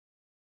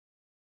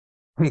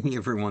Hey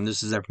everyone,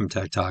 this is Ed from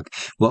Tech Talk.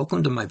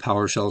 Welcome to my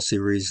Powershell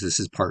series. This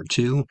is part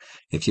two.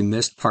 If you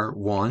missed part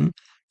one,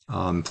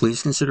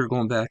 please consider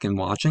going back and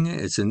watching it.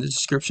 It's in the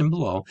description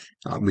below.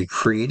 We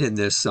created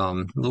this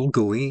little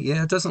GUI.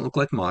 Yeah, it doesn't look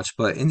like much,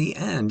 but in the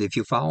end, if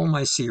you follow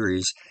my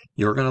series,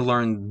 you're going to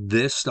learn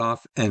this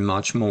stuff and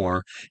much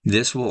more.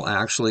 This will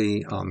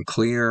actually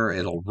clear,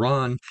 it'll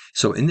run.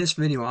 So in this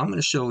video, I'm going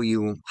to show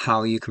you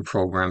how you can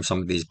program some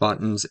of these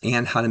buttons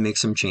and how to make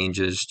some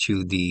changes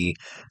to the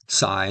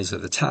size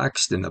of the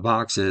text in the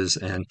boxes.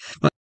 And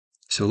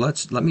so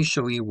let me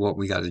show you what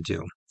we got to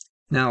do.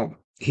 Now,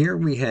 here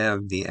we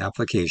have the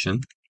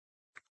application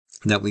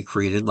that we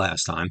created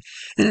last time,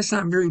 and it's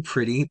not very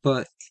pretty,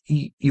 but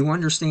you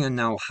understand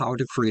now how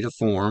to create a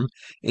form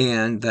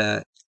and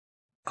that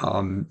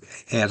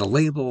add a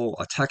label,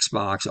 a text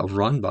box, a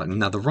run button.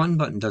 Now the run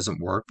button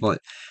doesn't work, but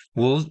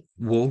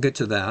we'll get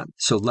to that.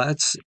 So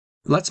let's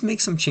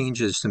make some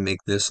changes to make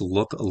this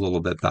look a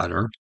little bit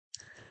better.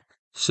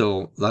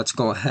 So let's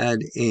go ahead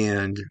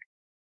and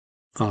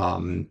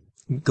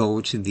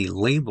go to the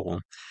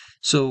label.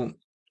 So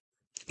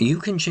you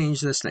can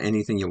change this to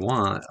anything you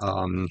want.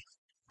 I'm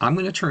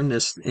going to turn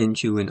this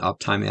into an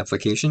uptime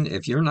application.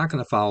 If you're not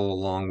going to follow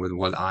along with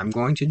what I'm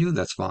going to do,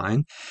 that's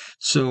fine.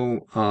 So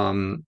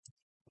I'm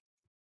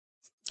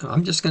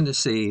just going to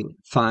say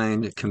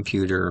find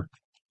computer,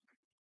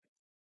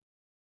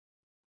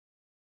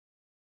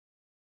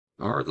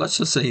 or let's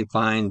just say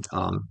find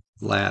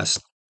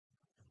last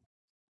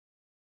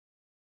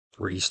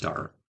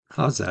restart.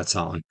 How's that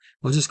sound?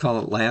 We'll just call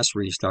it last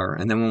restart.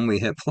 And then when we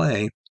hit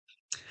play,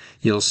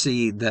 you'll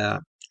see that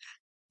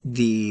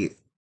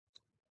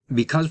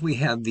because we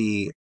have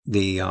the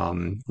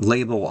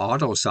label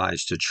auto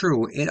size to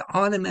true, it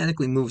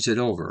automatically moves it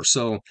over.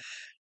 So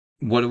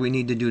what do we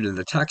need to do to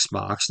the text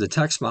box? The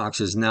text box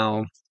is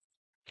now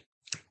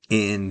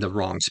in the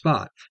wrong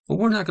spot, but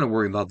we're not going to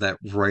worry about that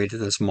right at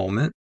this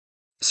moment.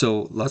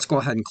 So let's go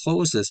ahead and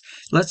close this.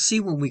 Let's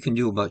see what we can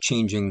do about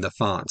changing the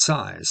font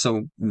size.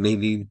 So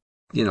maybe,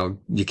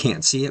 you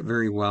can't see it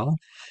very well.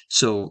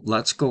 So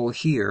let's go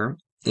here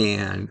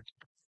and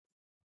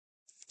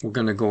we're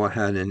going to go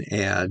ahead and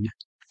add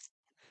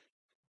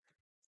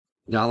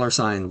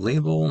 $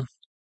 label.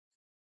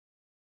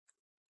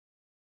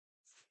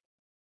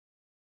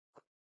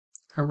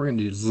 And we're going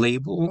to do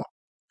label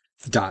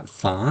dot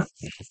font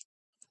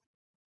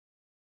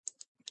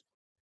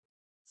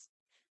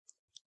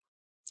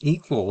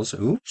equals,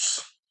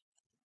 oops.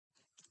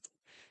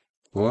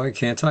 Boy, I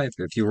can't type.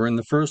 If you were in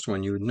the first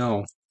one, you would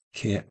know.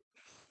 Can't.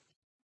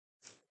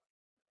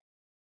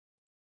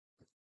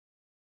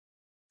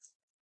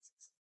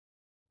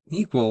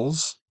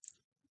 Equals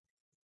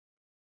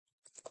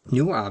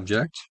new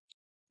object.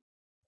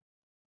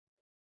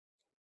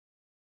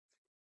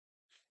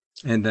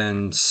 And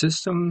then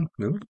system,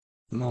 oops,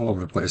 I'm all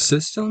over the place.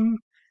 System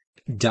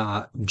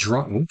dot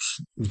drawing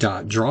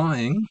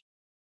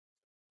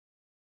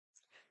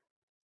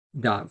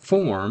dot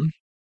form.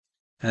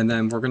 And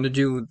then we're going to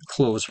do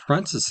close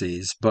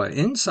parentheses. But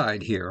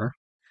inside here,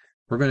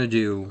 we're going to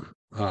do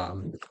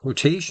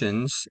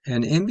quotations.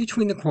 And in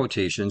between the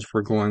quotations,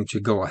 we're going to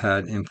go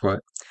ahead and put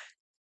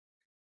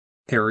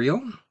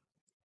Arial.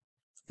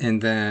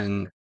 And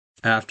then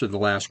after the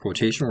last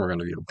quotation, we're going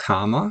to do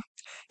comma.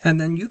 And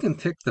then you can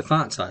pick the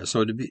font size.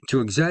 So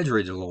to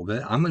exaggerate it a little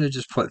bit, I'm going to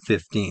just put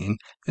 15.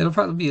 It'll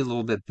probably be a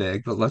little bit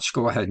big, but let's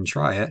go ahead and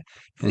try it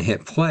and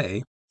hit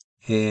play.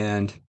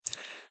 And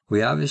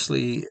we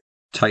obviously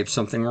typed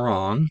something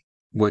wrong,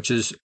 which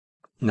is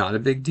not a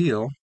big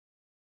deal.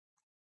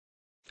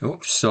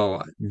 Oops,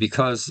 so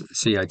because,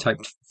 see, I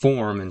typed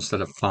form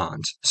instead of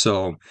font.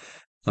 So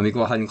let me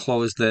go ahead and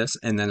close this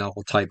and then I'll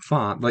type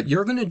font. But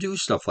you're going to do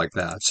stuff like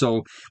that.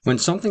 So when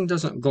something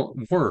doesn't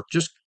work,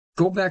 just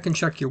go back and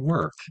check your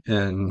work.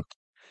 And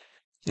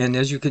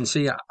as you can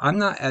see, I'm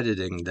not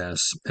editing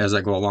this as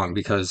I go along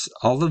because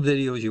all the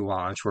videos you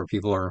watch where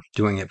people are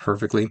doing it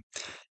perfectly,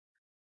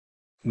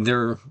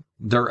 they're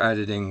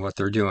editing what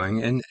they're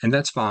doing, and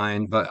that's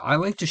fine. But I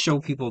like to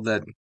show people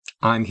that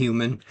I'm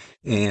human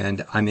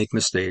and I make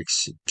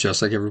mistakes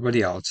just like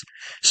everybody else.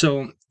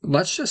 So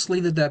let's just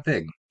leave it that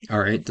big. All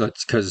right,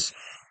 because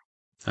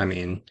I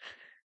mean,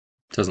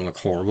 it doesn't look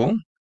horrible.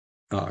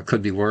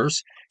 Could be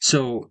worse.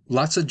 So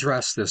let's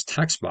address this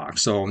text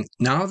box. So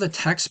now the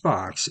text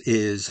box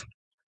is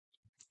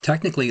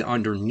technically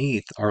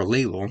underneath our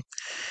label.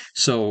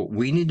 So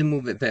we need to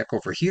move it back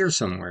over here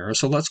somewhere.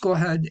 So let's go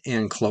ahead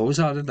and close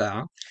out of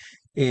that.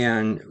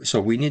 And so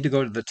we need to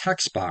go to the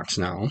text box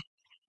now.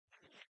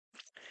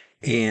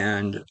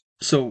 And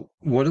so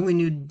what do we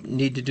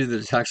need to do to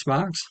the text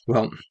box?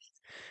 Well,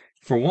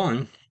 for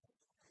one,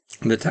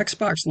 the text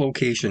box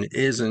location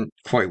isn't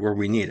quite where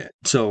we need it.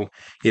 So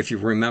if you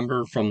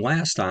remember from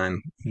last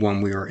time when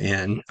we were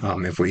in,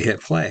 if we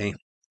hit play,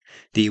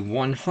 the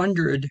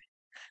 100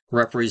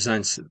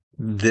 represents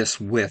this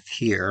width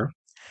here.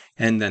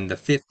 And then the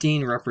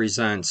 15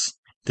 represents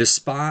the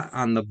spot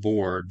on the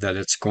board that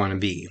it's going to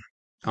be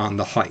on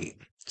the height.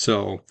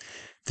 So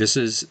this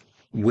is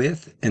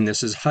width and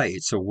this is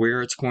height. So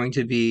where it's going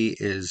to be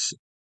is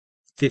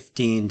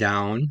 15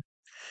 down.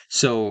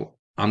 So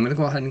I'm going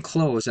to go ahead and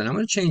close, and I'm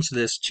going to change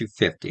this to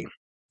 50.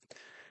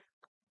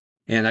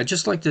 And I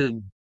just like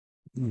to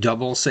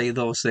double say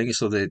those things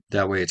so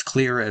that way it's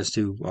clear as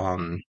to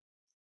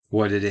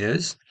what it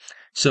is.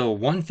 So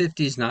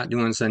 150 is not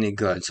doing us any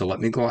good. So let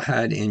me go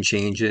ahead and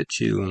change it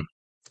to,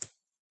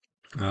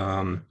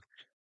 oh,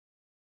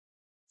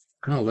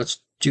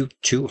 let's do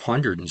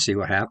 200 and see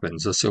what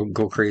happens. Let's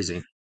go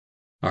crazy.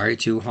 All right,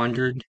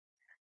 200.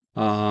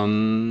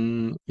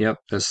 Yep,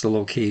 that's the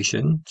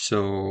location.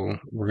 So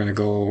we're going to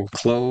go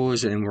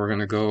close and we're going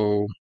to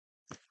go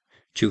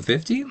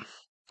 250.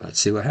 Let's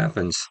see what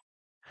happens.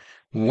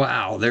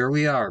 Wow, there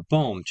we are.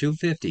 Boom,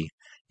 250.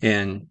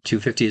 And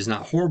 250 is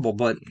not horrible,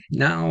 but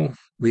now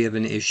we have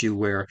an issue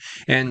where,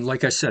 and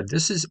like I said,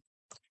 this is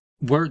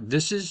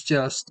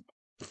just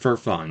for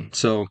fun.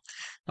 So,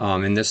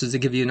 and this is to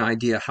give you an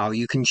idea how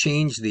you can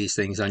change these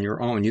things on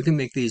your own. You can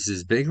make these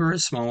as big or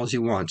as small as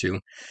you want to.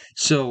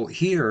 So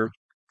here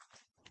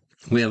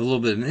we have a little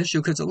bit of an issue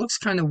because it looks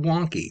kind of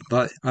wonky,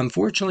 but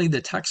unfortunately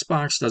the text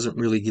box doesn't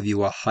really give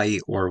you a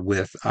height or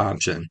width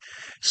option.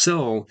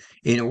 So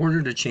in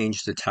order to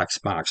change the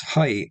text box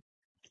height,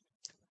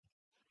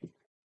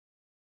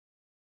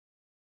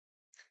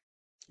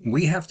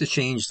 we have to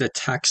change the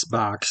text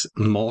box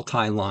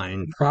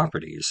multi-line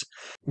properties.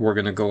 We're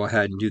going to go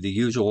ahead and do the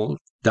usual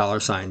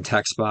 $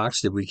 text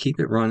box. Did we keep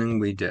it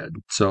running? We did.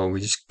 So we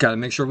just got to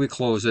make sure we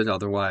close it.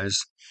 Otherwise,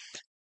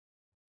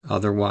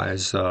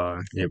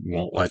 it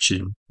won't let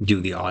you do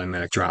the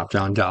automatic drop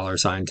down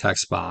 $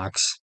 text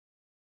box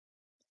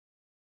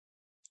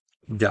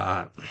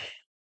dot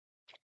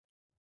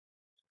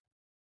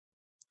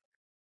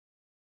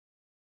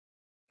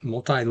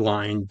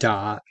multi-line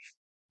dot,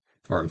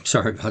 or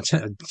sorry about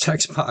that,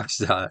 text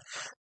box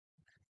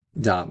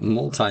dot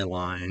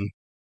multi-line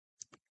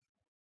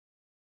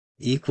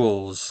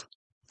equals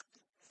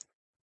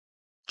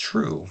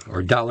true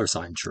or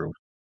 $ true.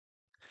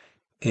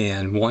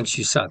 And once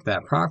you set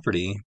that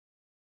property,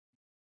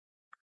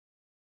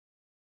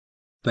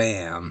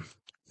 bam,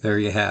 there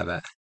you have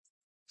it.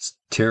 It's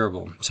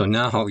terrible. So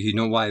now you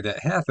know why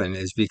that happened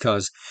is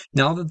because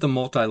now that the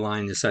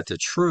multi-line is set to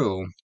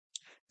true,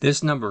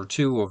 this number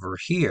 2 over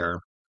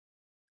here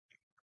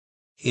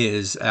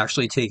is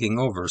actually taking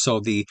over. So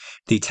the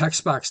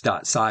text box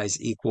dot size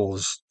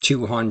equals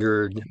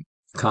 200,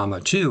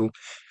 comma 2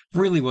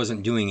 really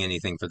wasn't doing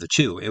anything for the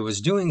 2. It was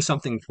doing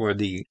something for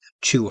the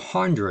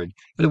 200,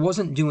 but it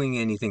wasn't doing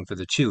anything for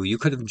the 2. You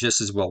could have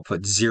just as well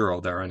put 0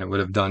 there and it would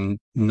have done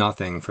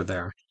nothing for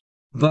there.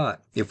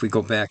 But if we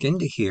go back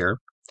into here,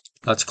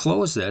 let's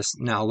close this.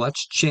 Now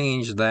let's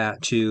change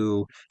that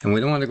to, and we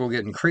don't want to go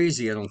getting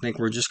crazy. I don't think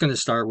we're just going to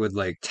start with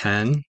like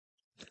 10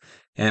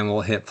 and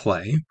we'll hit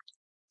play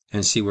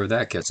and see where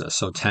that gets us.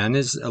 So 10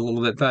 is a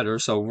little bit better.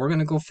 So we're going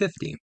to go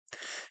 50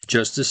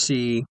 just to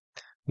see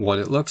what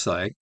it looks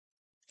like.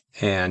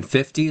 And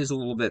 50 is a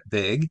little bit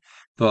big,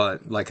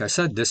 but like I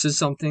said, this is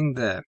something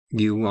that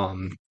you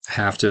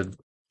have to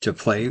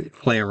play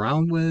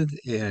around with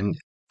and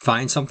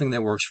find something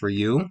that works for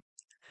you.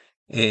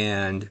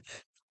 And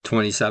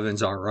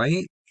 27's all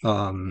right.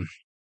 Well,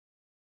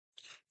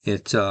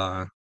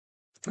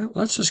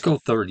 let's just go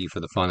 30 for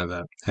the fun of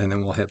it, and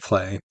then we'll hit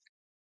play.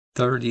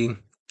 30.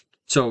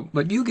 So,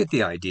 but you get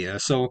the idea.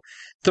 So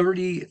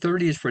 30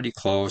 is pretty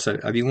close.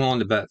 I'd be willing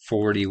to bet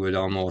 40 would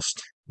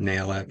almost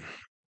nail it.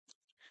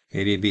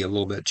 Maybe it'd be a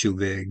little bit too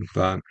big,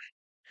 but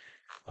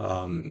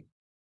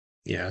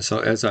yeah, so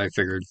as I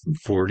figured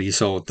 40,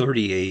 so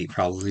 38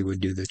 probably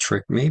would do the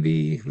trick.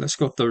 Maybe let's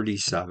go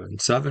 37,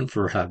 7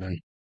 for heaven.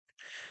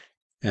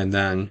 And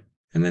then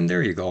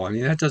there you go. I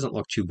mean, that doesn't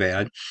look too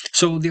bad.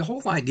 So the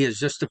whole idea is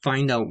just to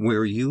find out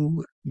where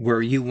you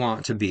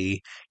want to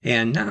be.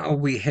 And now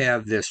we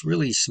have this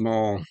really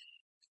small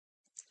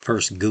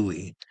first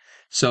GUI.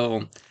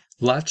 So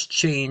let's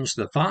change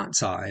the font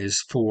size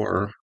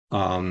for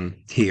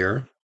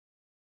here.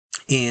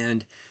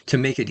 And to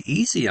make it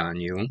easy on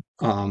you,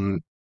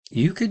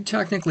 you could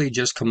technically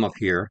just come up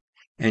here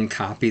and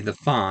copy the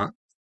font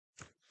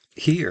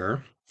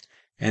here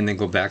and then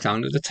go back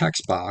down to the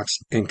text box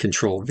and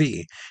Control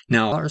V.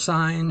 Now,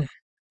 $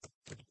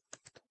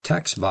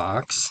 text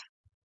box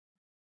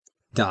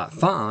dot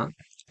font.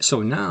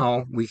 So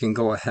now we can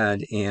go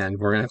ahead and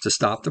we're going to have to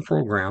stop the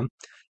program.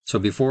 So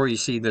before you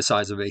see the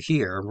size of it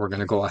here, we're going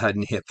to go ahead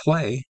and hit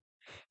play.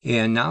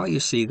 And now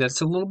you see that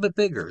it's a little bit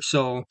bigger.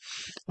 So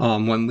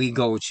when we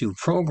go to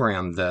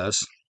program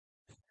this,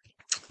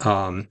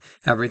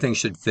 everything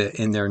should fit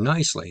in there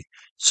nicely.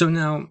 So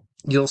now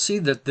you'll see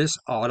that this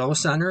auto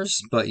centers,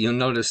 but you'll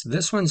notice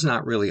this one's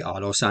not really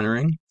auto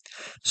centering.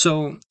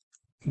 So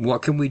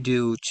what can we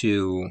do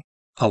to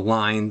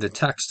align the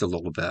text a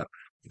little bit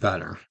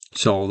better?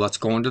 So let's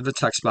go into the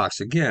text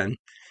box again,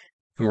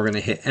 and we're going to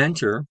hit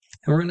enter,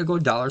 and we're going to go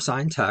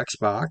 $ text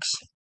box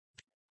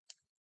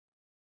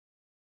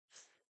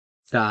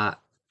dot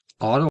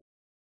auto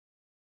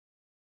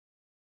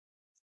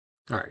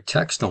All right,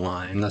 text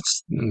align.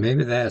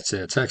 Maybe that's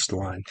it. Text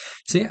align.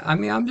 See, I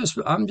mean, I'm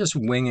just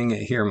winging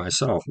it here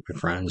myself, my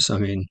friends. I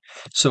mean,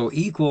 so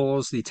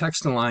equals the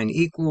text align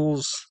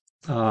equals.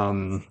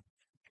 Um,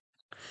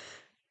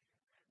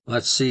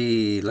 let's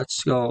see.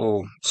 Let's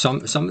go.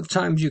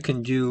 Sometimes you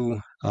can do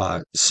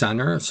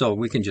center, so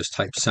we can just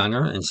type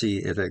center and see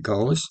if it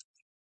goes,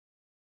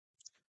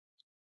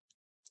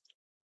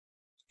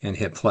 and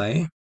hit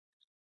play,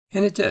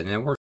 and it did, and it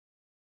worked.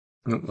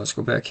 Let's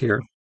go back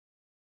here.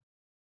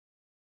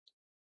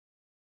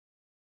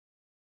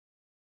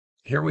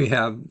 Here we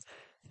have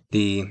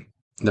the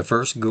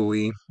first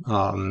GUI,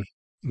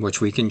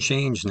 which we can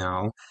change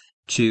now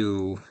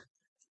to.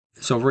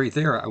 So right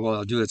there, what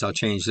I'll do is I'll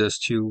change this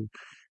to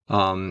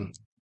um,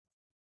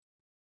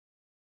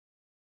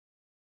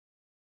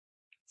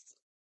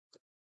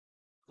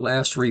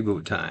 last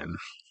reboot time,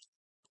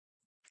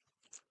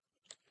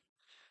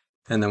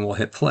 and then we'll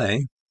hit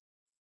play.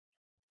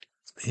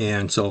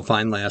 And so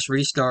find last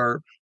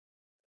restart,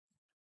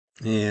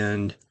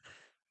 and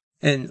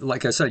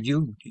like I said,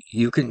 you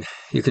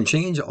can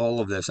change all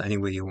of this any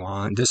way you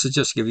want. This is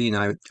just giving you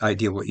an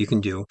idea what you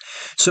can do.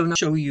 So now I'll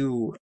show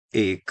you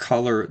a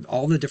color,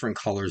 all the different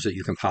colors that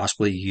you can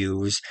possibly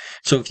use.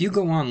 So if you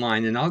go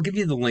online, and I'll give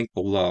you the link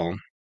below,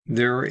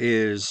 there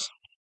is.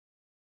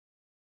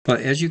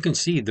 But as you can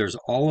see, there's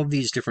all of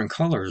these different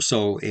colors.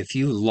 So if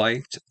you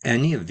liked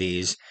any of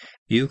these,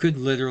 you could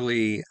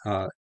literally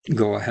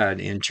go ahead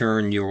and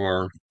turn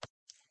your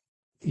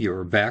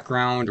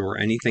background or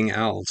anything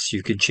else.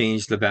 You could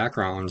change the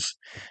backgrounds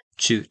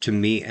to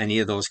meet any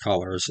of those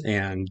colors.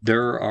 And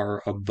there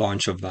are a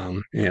bunch of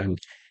them. And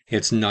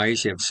it's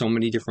nice. You have so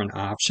many different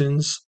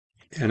options.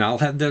 And I'll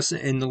have this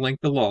in the link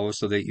below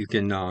so that you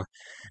can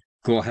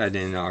go ahead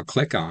and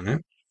click on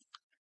it.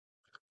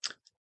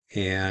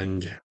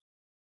 And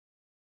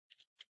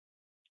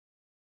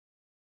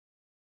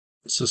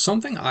so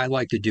something I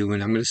like to do,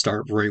 and I'm going to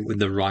start right with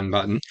the run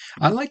button.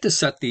 I like to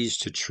set these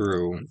to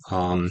true.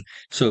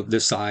 So the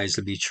size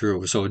to be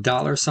true. So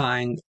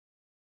 $sign.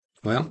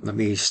 Well, let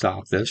me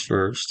stop this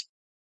first.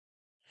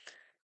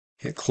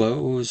 Hit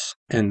close,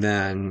 and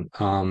then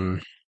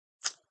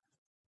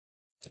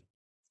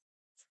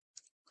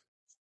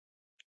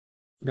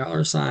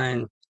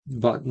 $sign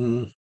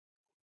button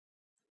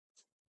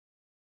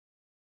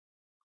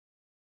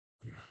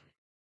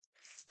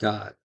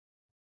dot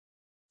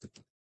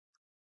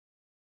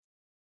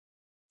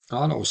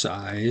auto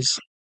size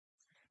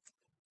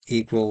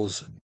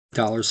equals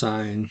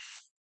 $sign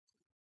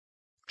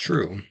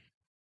true,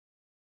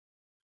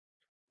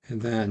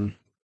 and then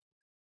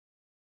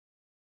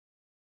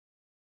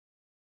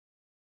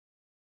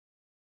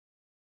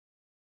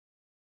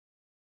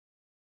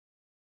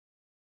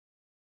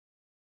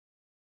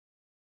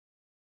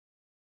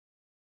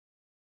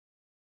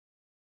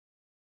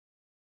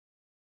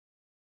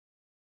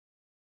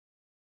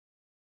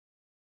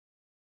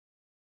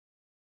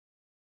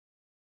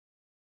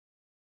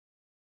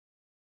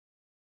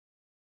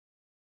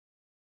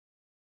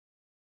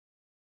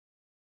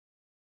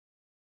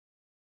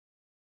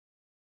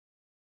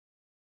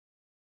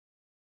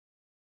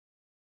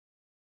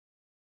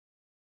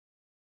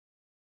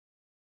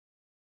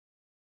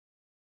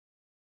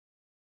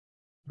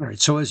all right.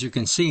 So as you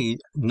can see,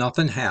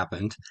 nothing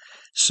happened.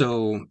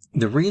 So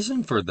the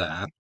reason for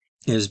that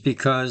is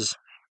because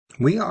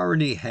we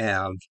already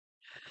have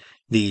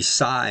the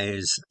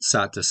size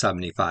set to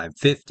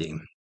 7550.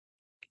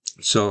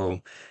 So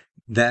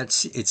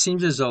it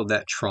seems as though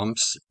that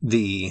trumps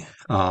the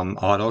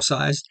auto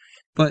size.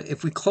 But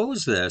if we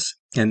close this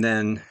and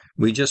then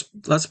we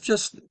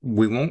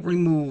won't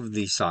remove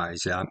the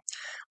size yet.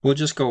 We'll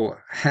just go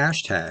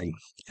hashtag,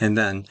 and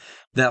then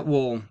that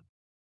will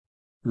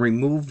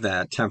remove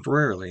that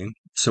temporarily.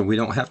 So we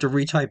don't have to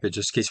retype it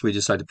just in case we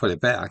decide to put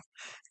it back.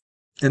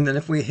 And then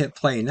if we hit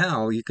play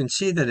now, you can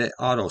see that it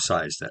auto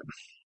sized it.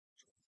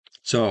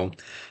 So,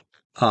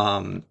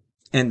 and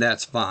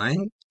that's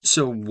fine.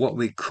 So what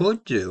we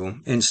could do,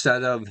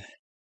 instead of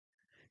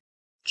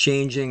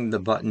changing the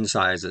button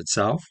size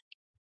itself,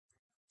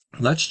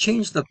 let's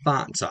change the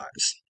font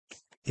size.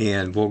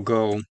 And we'll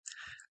go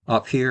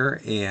up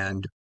here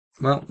and,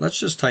 well, let's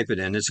just type it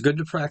in. It's good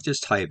to practice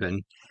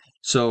typing.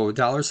 So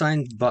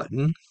 $sign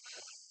button.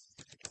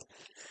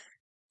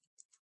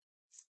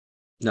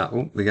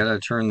 No, we got to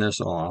turn this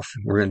off.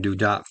 We're going to do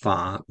dot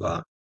font,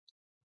 but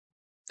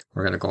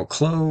we're going to go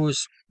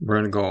close. We're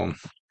going to go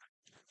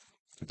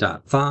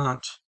dot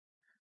font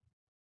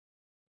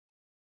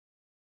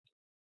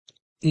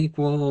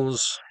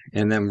equals,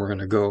 and then we're going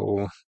to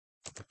go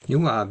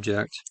new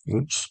object.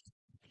 Oops.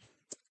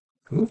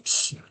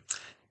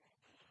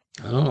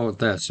 I don't know what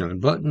that's doing.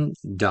 Button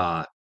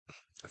dot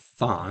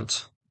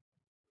font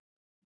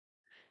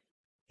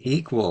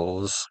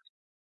equals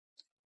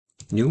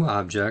new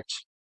object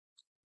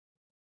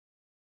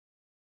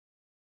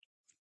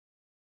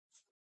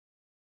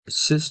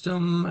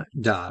system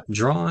dot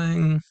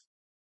drawing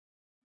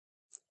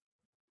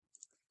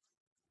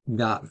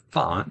dot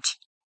font,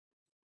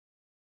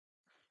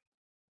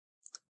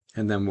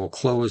 and then we'll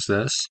close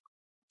this.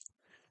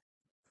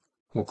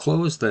 we'll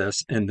close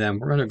this, and then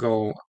we're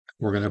going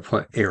to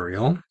put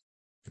Arial.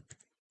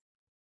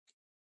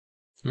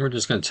 We're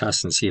just going to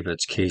test and see if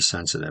it's case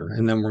sensitive.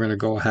 And then we're going to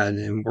go ahead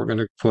and we're going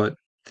to put,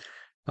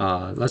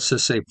 let's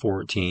just say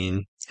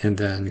 14, and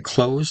then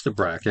close the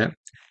bracket.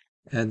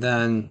 And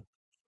then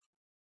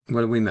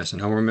what are we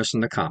missing? Oh, we're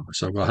missing the comma.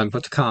 So go ahead and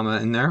put the comma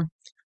in there,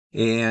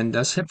 and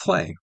let's hit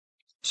play.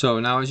 So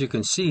now, as you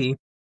can see,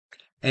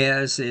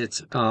 as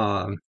it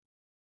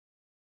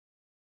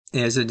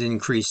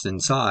increased in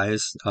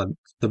size,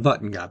 the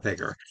button got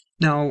bigger.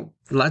 Now,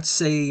 let's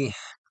say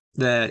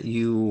that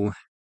you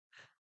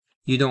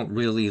don't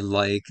really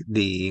like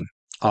the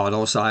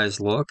auto size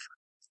look.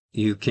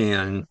 You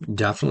can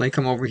definitely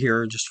come over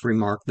here, just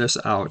remark this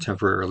out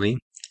temporarily,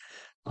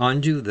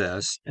 undo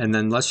this, and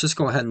then let's just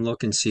go ahead and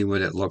look and see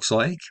what it looks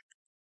like.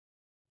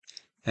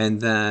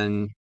 And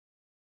then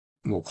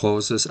we'll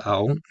close this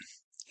out,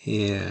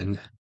 and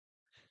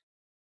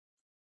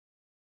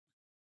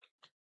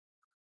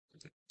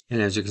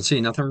as you can see,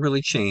 nothing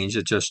really changed.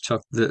 It just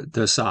took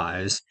the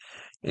size.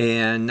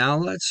 And now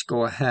let's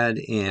go ahead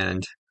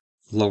and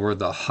lower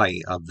the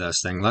height of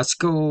this thing. Let's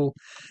go,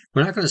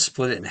 we're not going to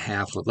split it in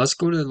half, but let's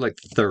go to like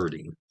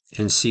 30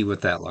 and see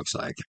what that looks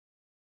like.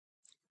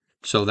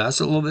 So that's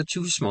a little bit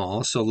too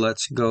small. So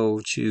let's go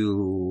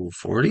to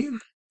 40.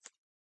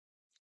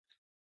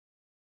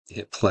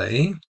 Hit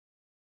play.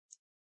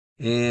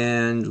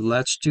 And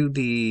let's do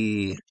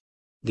the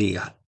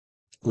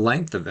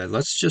length of it.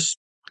 Let's just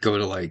go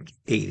to like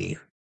 80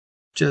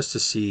 just to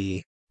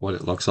see what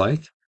it looks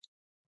like.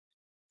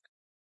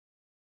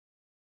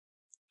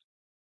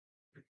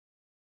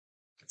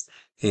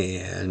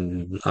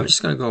 And I'm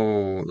just going to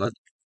go,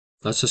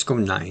 let's just go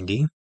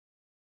 90.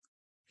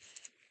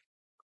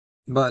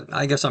 But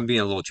I guess I'm being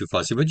a little too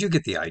fussy, but you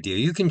get the idea.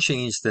 You can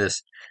change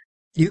this.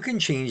 You can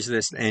change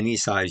this any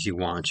size you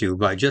want to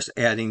by just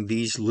adding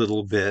these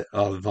little bit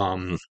of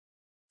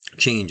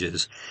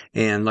changes.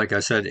 And like I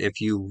said,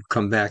 if you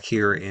come back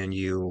here and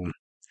you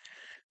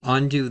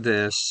undo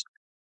this,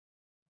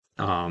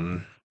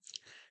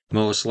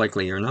 most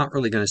likely you're not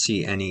really going to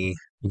see any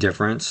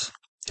difference.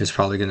 It's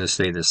probably going to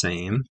stay the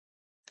same.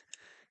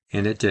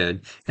 And it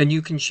did. And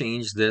you can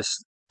change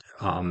this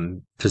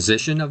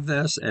position of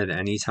this at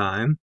any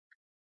time.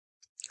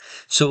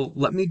 So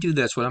let me do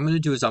this. What I'm going to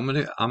do is I'm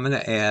going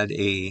to add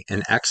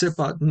an exit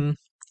button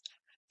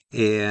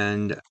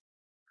and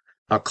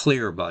a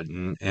clear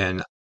button,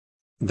 and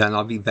then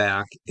I'll be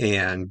back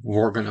and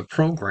we're going to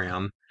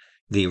program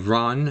the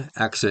run,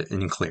 exit,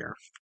 and clear.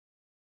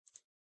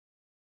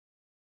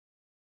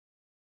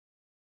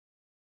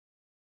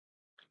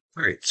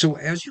 All right, so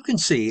as you can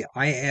see,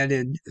 I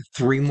added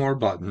 3 more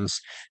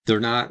buttons. They're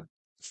not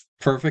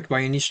perfect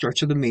by any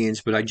stretch of the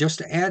means, but I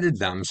just added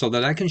them so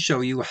that I can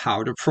show you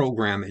how to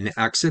program an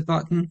exit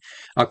button,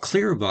 a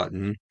clear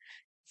button,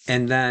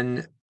 and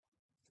then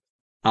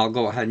I'll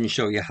go ahead and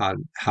show you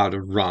how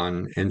to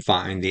run and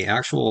find the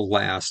actual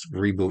last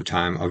reboot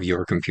time of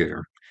your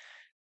computer.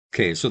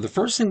 Okay, so the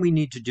first thing we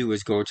need to do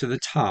is go to the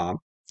top,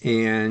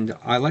 and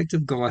I like to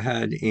go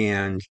ahead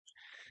and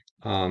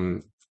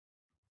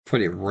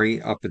put it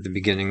right up at the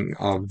beginning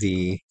of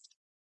the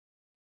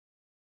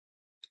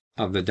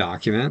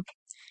document.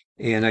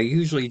 And I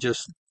usually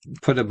just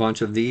put a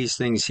bunch of these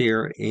things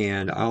here,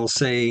 and I'll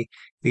say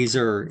these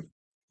are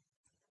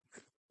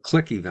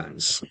click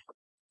events.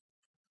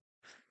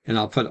 And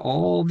I'll put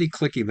all the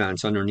click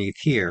events underneath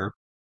here.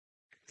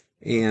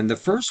 And the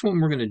first one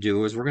we're going to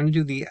do is we're going to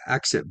do the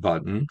exit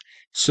button.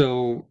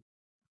 So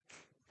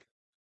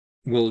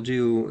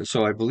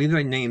so I believe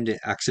I named it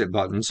exit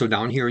button. So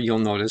down here, you'll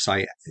notice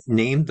I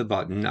named the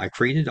button. I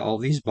created all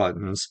these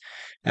buttons,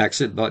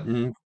 exit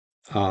button.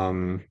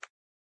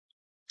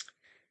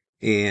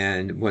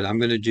 And what I'm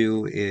going to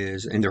do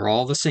is, and they're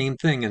all the same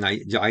thing. And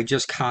I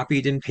just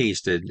copied and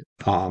pasted,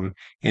 and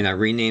I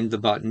renamed the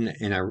button,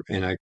 and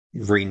I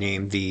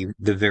renamed the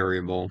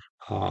variable.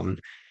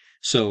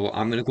 So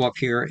I'm going to go up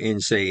here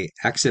and say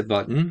exit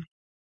button,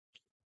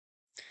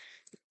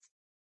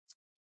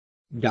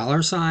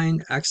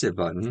 $ exit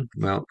button.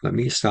 Well, let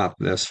me stop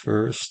this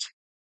first.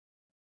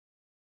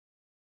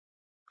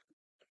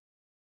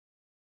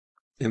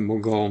 And we'll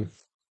go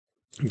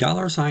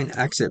 $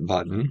 exit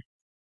button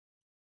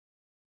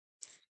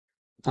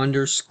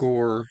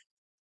underscore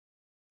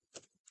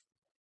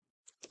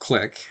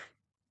click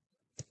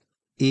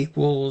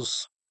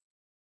equals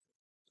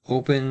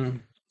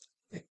open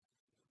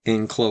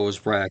and close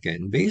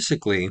bracket. And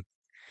basically,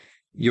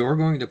 you're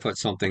going to put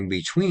something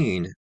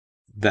between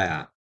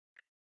that.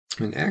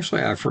 And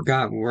actually, I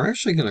forgot, we're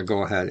actually going to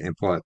go ahead and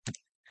put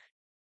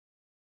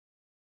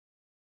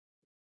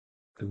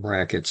the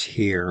brackets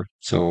here.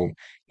 So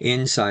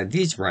inside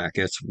these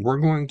brackets, we're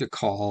going to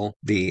call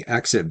the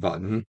exit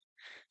button.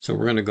 So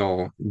we're going to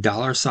go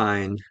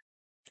 $,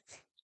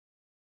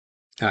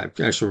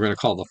 actually, we're going to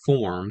call the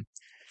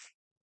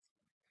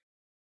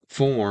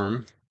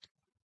form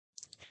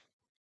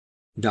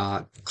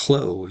dot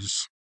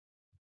close,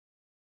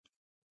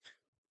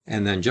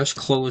 and then just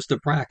close the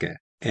bracket.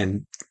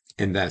 And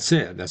And that's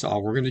it. That's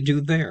all we're going to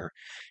do there.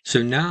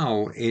 So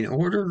now, in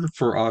order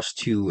for us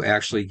to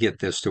actually get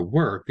this to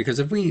work, because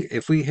if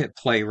we hit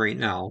play right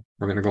now,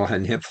 we're going to go ahead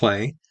and hit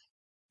play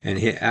and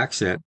hit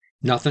exit,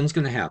 nothing's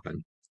going to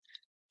happen.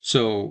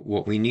 So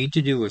what we need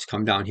to do is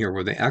come down here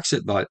where the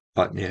exit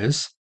button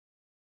is.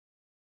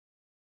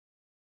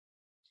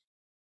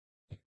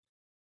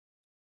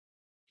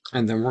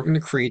 And then we're going to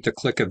create the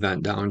click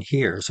event down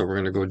here. So we're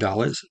going to go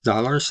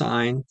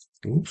 $sign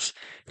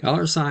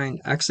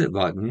exit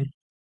button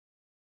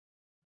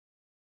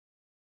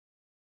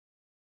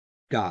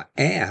dot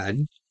add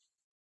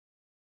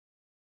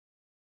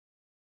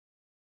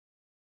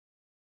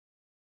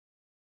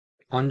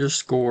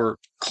underscore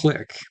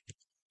click,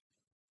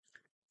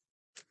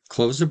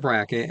 close the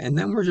bracket, and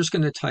then we're just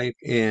going to type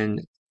in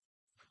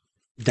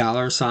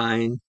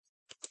 $sign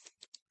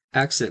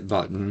exit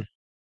button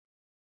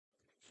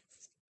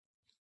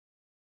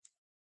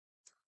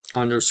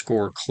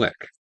underscore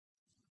click,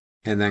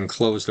 and then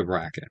close the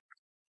bracket.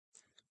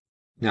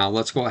 Now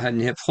let's go ahead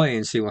and hit play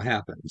and see what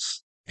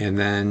happens. And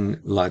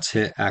then let's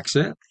hit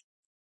exit.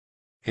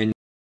 And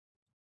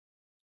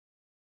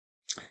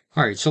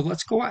all right, so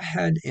let's go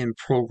ahead and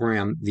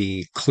program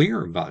the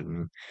clear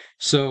button.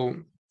 So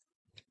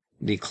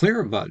the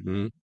clear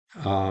button,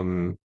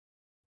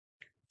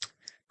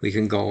 we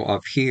can go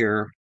up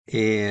here,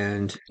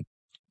 and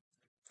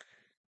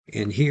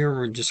in here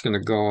we're just going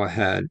to go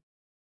ahead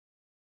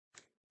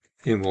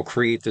and we'll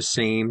create the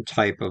same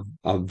type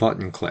of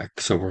button click.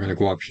 So we're going to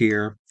go up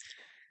here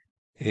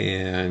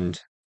and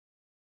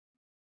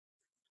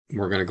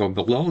we're going to go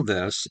below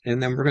this,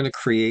 and then we're going to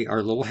create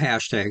our little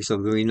hashtag so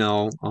that we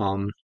know,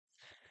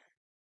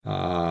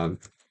 well,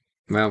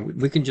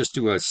 we can just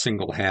do a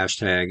single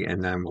hashtag,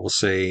 and then we'll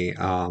say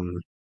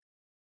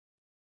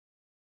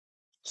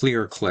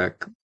clear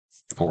click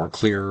or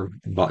clear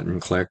button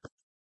click,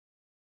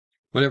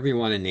 whatever you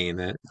want to name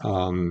it.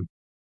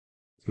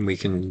 We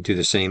can do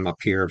the same up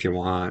here if you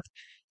want.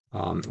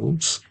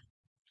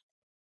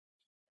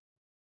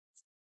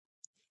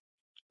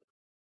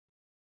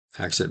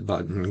 Exit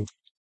button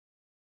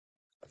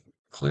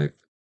click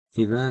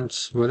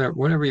events,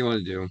 whatever you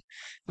want to do.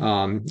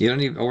 You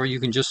don't even, or you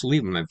can just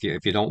leave them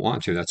if you don't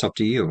want to. That's up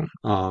to you.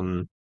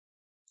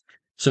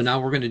 So now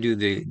we're going to do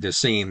the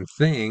same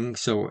thing.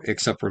 So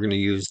except we're going to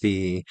use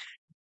the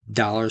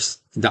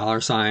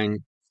 $sign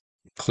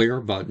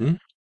clear button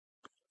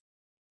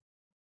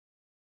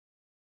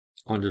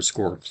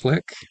underscore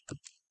click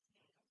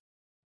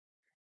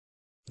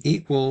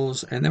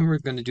equals, and then we're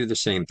going to do the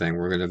same thing.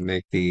 We're going to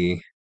make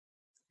the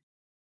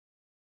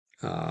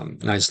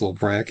nice little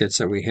brackets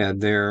that we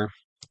had there.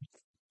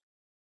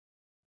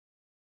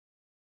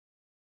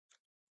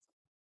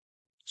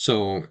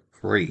 So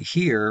right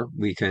here,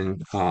 we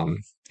can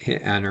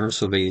hit enter.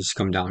 So these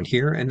come down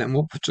here, and then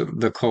we'll put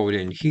the code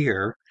in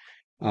here.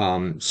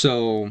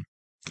 So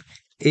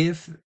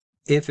if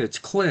it's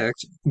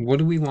clicked, what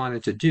do we want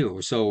it to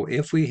do? So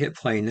if we hit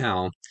play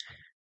now,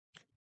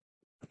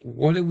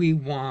 what do we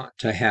want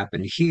to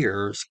happen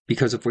here?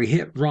 Because if we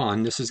hit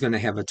run, this is going to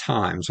have a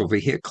time. So if we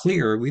hit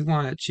clear, we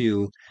want it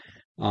to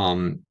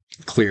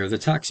clear the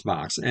text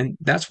box. And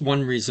that's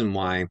one reason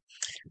why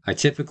I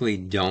typically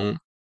don't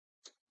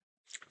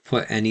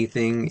put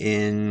anything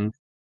in,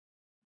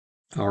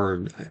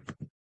 or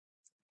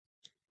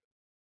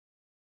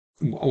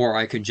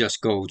I could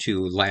just go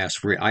to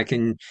last.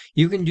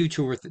 You can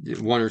do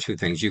one or two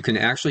things. You can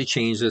actually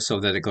change this so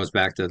that it goes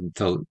back to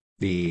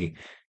the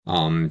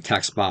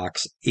text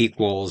box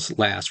equals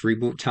last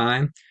reboot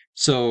time.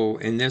 So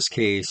in this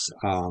case,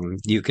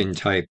 you can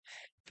type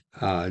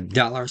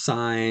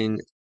 $sign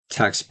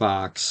text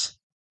box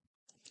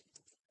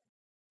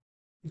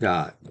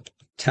dot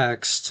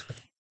text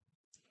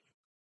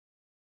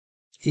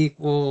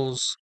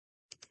equals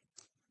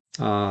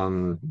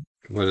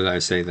what did I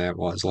say that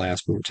was?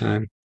 Last boot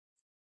time?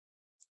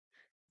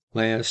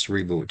 Last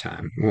reboot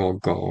time. We'll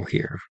go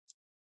here.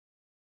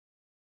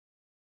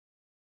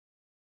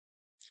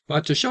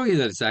 But to show you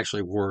that it's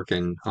actually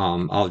working,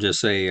 I'll just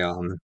say,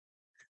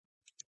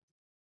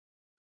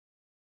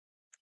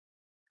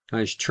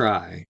 nice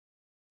try.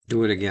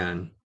 Do it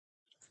again.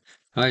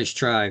 Nice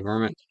try,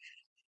 Vermin.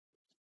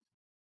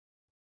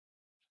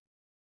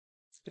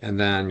 And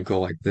then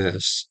go like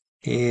this.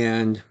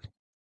 And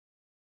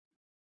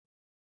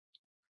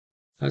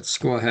let's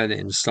go ahead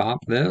and stop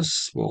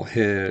this. We'll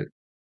hit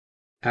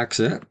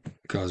exit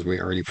because we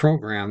already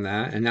programmed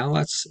that. And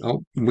now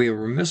we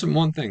were missing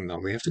one thing though.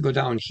 We have to go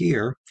down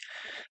here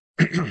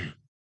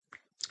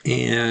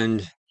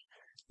and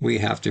we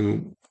have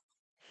to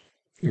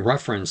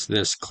reference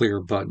this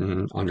clear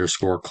button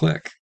underscore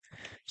click.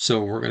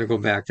 So we're going to go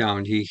back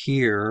down to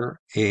here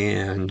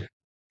and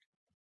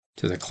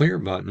to the clear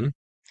button.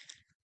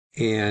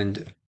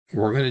 And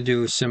we're going to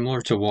do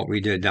similar to what we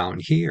did down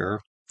here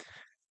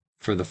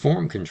for the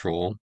form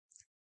control,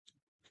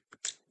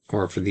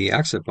 or for the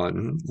exit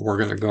button. We're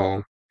going to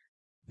go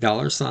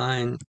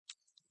 $sign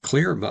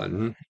clear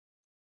button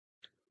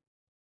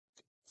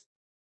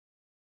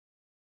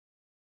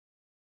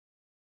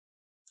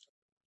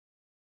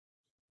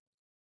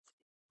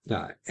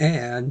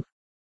add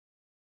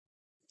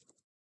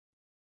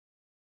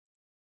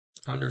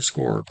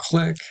underscore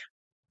click,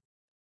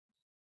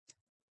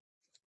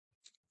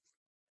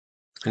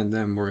 and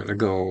then we're going to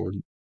go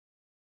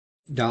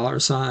 $,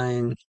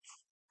 $,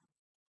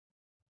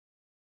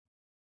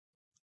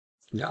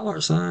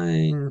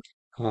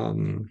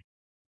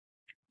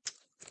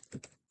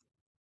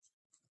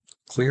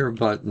 clear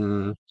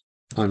button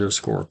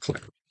underscore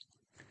click.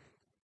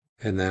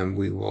 And then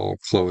we will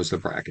close the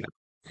bracket.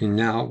 And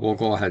now we'll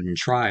go ahead and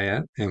try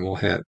it, and we'll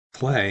hit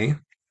play,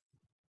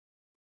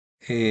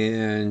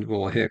 and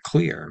we'll hit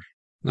clear.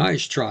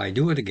 Nice try.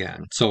 Do it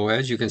again. So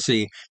as you can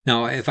see,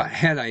 now if I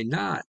had I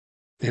not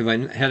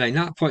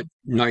put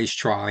nice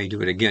try,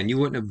 do it again, you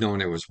wouldn't have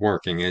known it was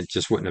working. It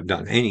just wouldn't have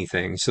done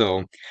anything.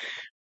 So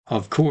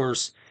of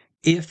course,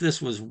 if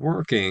this was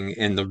working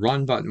and the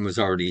run button was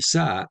already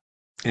set,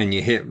 and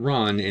you hit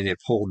run and it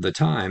pulled the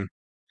time,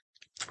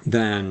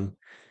 then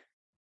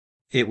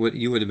you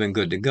would have been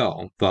good to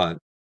go. But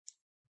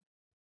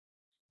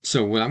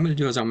so what I'm going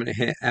to do is I'm going to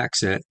hit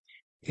exit,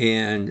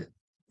 and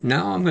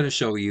now I'm going to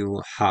show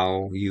you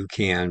how you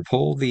can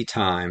pull the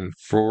time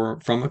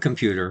from a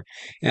computer.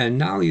 And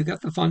now you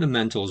got the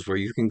fundamentals where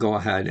you can go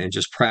ahead and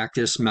just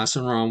practice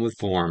messing around with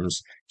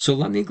forms. So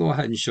let me go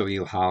ahead and show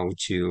you how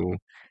to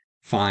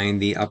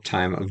find the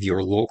uptime of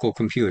your local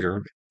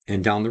computer.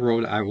 And down the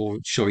road, I will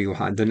show you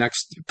how the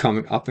next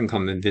up and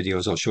coming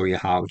videos, I'll show you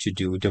how to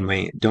do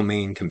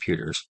domain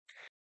computers.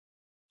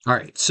 All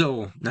right,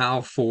 so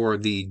now for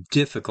the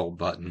difficult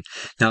button.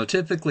 Now,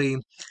 typically,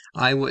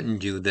 I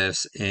wouldn't do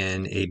this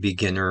in a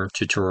beginner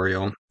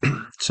tutorial.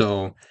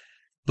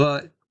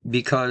 But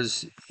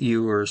because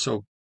you were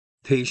so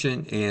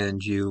patient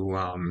and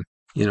you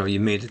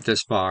made it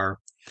this far,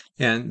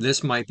 and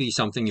this might be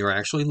something you're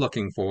actually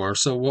looking for.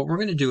 So what we're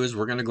going to do is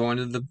we're going to go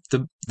into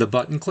the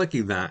button click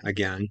event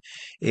again,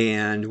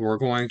 and we're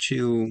going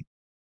to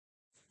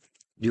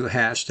do a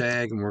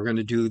hashtag, and we're going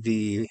to do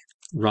the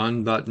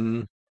run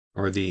button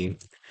or the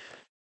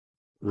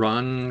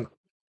run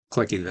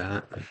click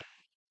event.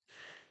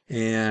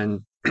 And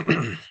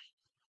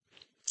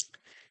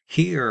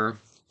here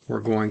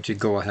we're going to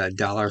go ahead,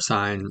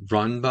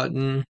 $run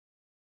button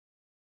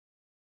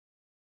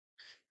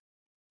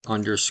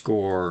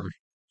underscore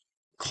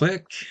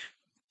click,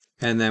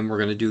 and then we're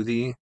going to do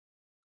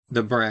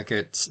the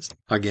brackets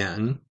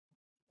again.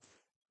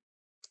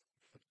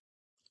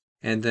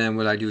 And then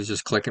what I do is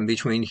just click in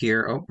between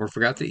here. Oh, we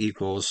forgot the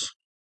equals.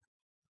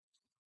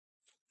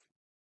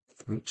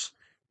 Oops.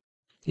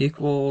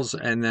 Equals,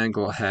 and then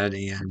go ahead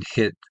and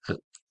hit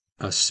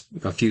a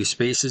few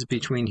spaces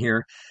between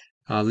here.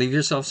 Leave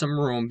yourself some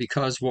room,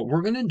 because what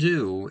we're going to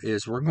do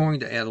is we're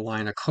going to add a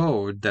line of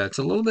code that's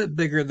a little bit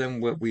bigger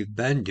than what we've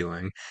been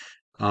doing.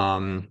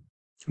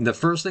 The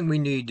first thing we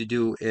need to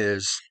do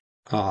is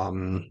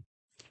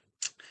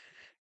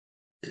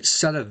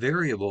set a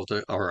variable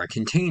or a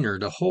container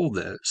to hold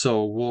it.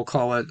 So we'll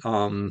call it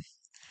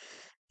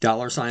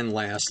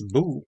 $last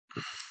boot.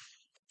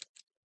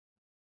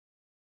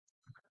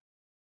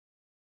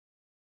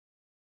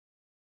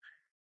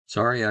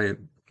 Sorry,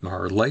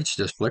 our lights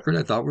just flickered.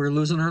 I thought we were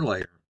losing our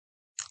light.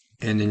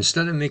 And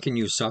instead of making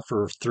you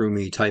suffer through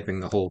me typing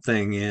the whole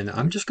thing in,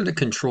 I'm just going to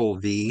Control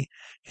V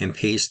and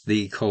paste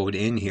the code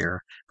in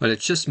here. But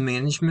it's just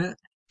management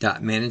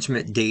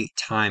date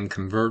time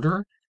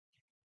converter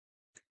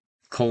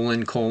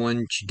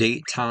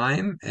date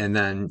time, and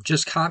then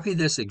just copy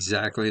this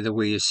exactly the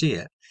way you see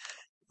it.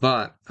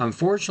 But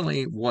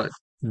unfortunately, what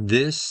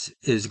this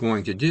is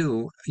going to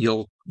do,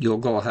 you'll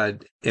go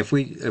ahead, if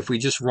we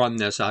just run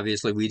this,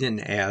 obviously we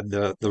didn't add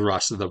the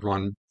rest of the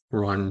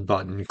run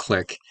button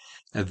click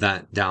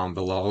event down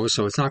below,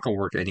 so it's not going to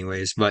work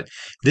anyways. But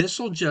this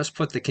will just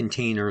put the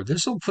container,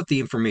 this will put the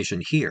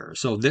information here.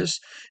 So this,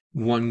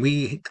 when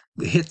we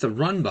hit the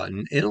run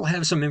button, it'll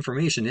have some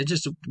information, it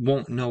just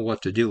won't know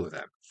what to do with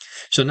it.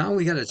 So now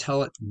we got to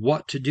tell it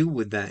what to do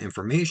with that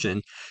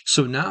information.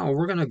 So now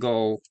we're going to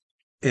go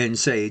and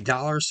say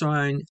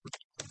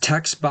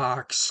 $text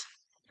box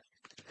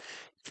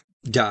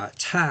dot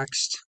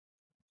text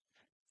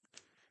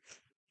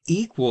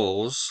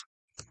equals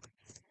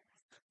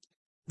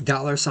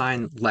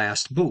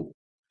 $last boot.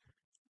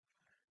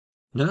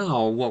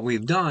 Now what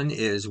we've done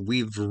is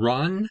we've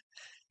run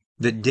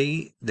the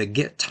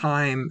get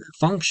time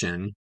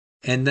function,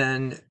 and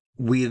then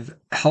we've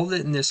held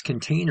it in this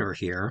container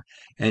here,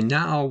 and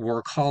now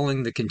we're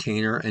calling the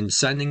container and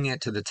sending it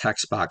to the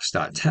text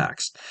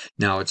box.text.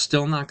 Now it's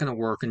still not going to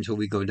work until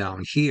we go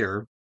down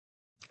here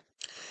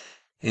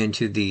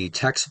into the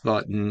text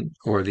button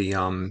or the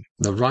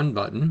run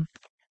button.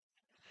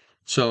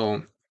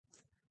 So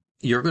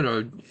you're going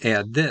to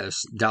add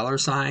this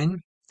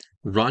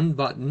 $run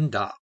button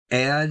dot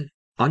add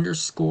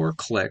underscore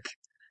click,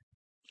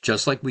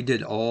 just like we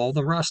did all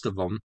the rest of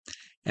them.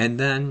 And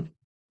then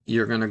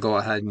you're going to go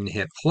ahead and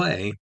hit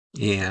play.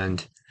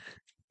 And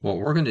what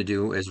we're going to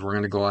do is we're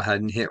going to go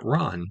ahead and hit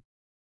run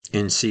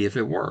and see if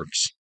it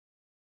works.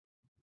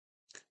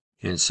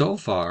 And so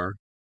far,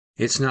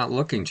 it's not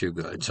looking too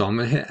good. So I'm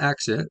going to hit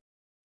exit.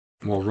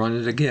 We'll run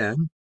it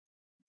again.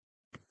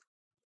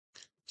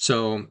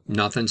 So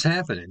nothing's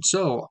happening.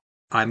 So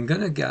I'm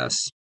going to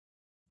guess,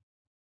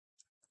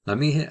 let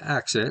me hit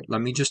exit.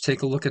 Let me just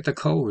take a look at the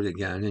code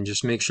again and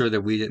just make sure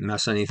that we didn't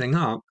mess anything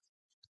up.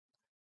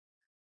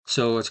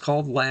 So it's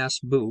called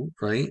last boot,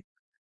 right?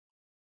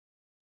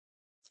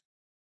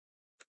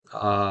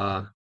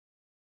 Uh,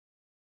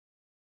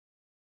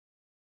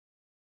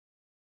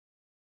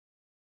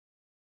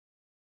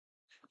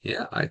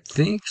 yeah, I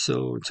think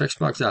so.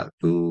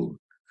 Textbox.boot.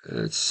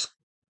 It's,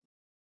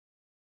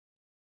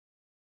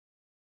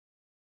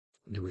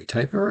 do we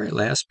type it right?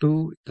 Last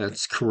boot.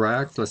 That's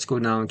correct. Let's go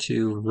down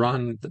to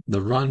run,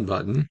 the run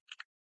button.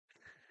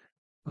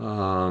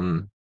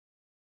 And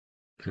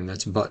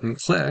that's button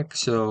click.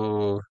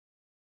 So,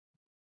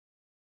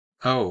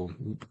 oh,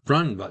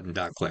 run button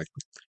dot click.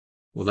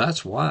 Well,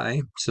 that's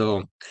why.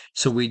 So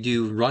we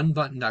do run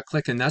button dot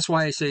click, and that's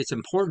why I say it's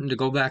important to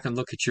go back and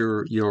look at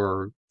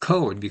your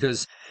code,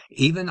 because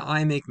even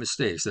I make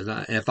mistakes.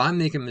 And if I'm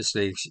making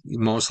mistakes,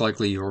 most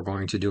likely you're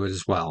going to do it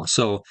as well.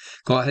 So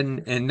go ahead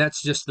and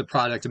that's just the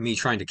product of me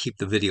trying to keep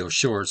the video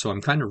short. So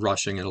I'm kind of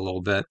rushing it a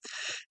little bit.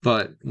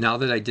 But now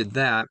that I did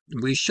that,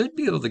 we should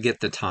be able to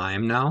get the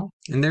time now.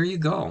 And there you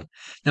go.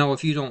 Now,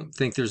 if you don't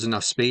think there's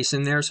enough space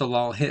in there, so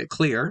I'll hit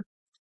clear.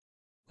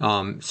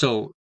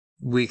 So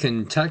we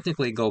can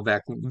technically go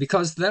back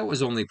because that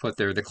was only put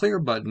there. The clear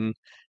button,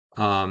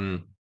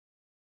 um,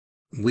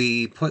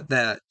 we put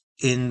that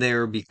in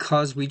there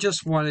because we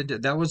just wanted to,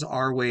 that was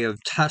our way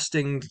of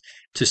testing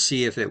to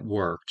see if it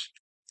worked.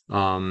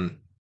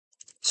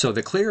 So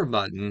the clear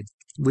button,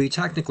 we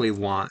technically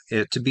want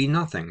it to be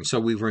nothing. So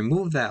we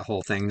remove that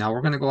whole thing. Now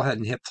we're going to go ahead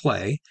and hit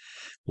play.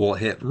 We'll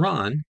hit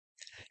run,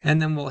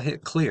 and then we'll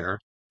hit clear,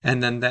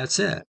 and then that's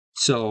it.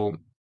 So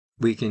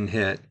we can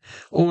hit,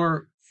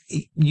 or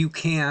you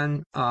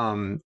can,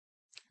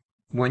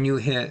 when you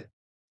hit,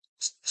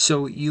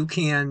 so you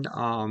can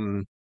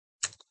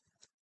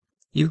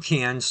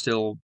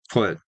still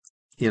put,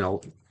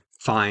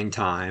 find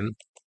time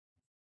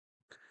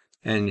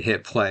and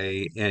hit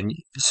play. And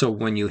so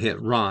when you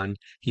hit run,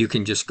 you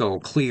can just go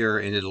clear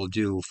and it'll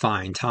do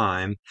find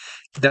time.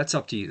 That's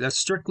up to you. That's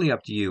strictly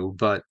up to you,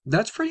 but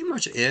that's pretty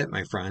much it,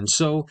 my friends.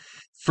 So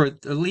for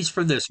at least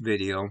for this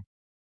video,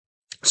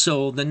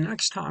 so the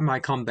next time I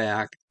come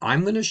back,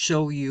 I'm going to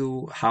show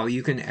you how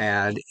you can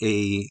add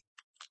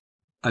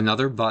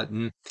another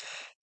button,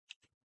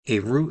 a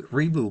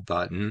reboot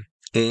button.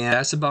 And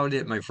that's about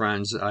it, my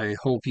friends. I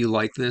hope you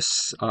like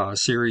this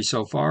series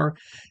so far.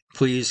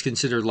 Please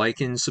consider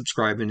liking,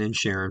 subscribing, and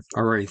sharing.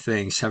 All right,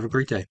 thanks. Have a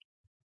great day.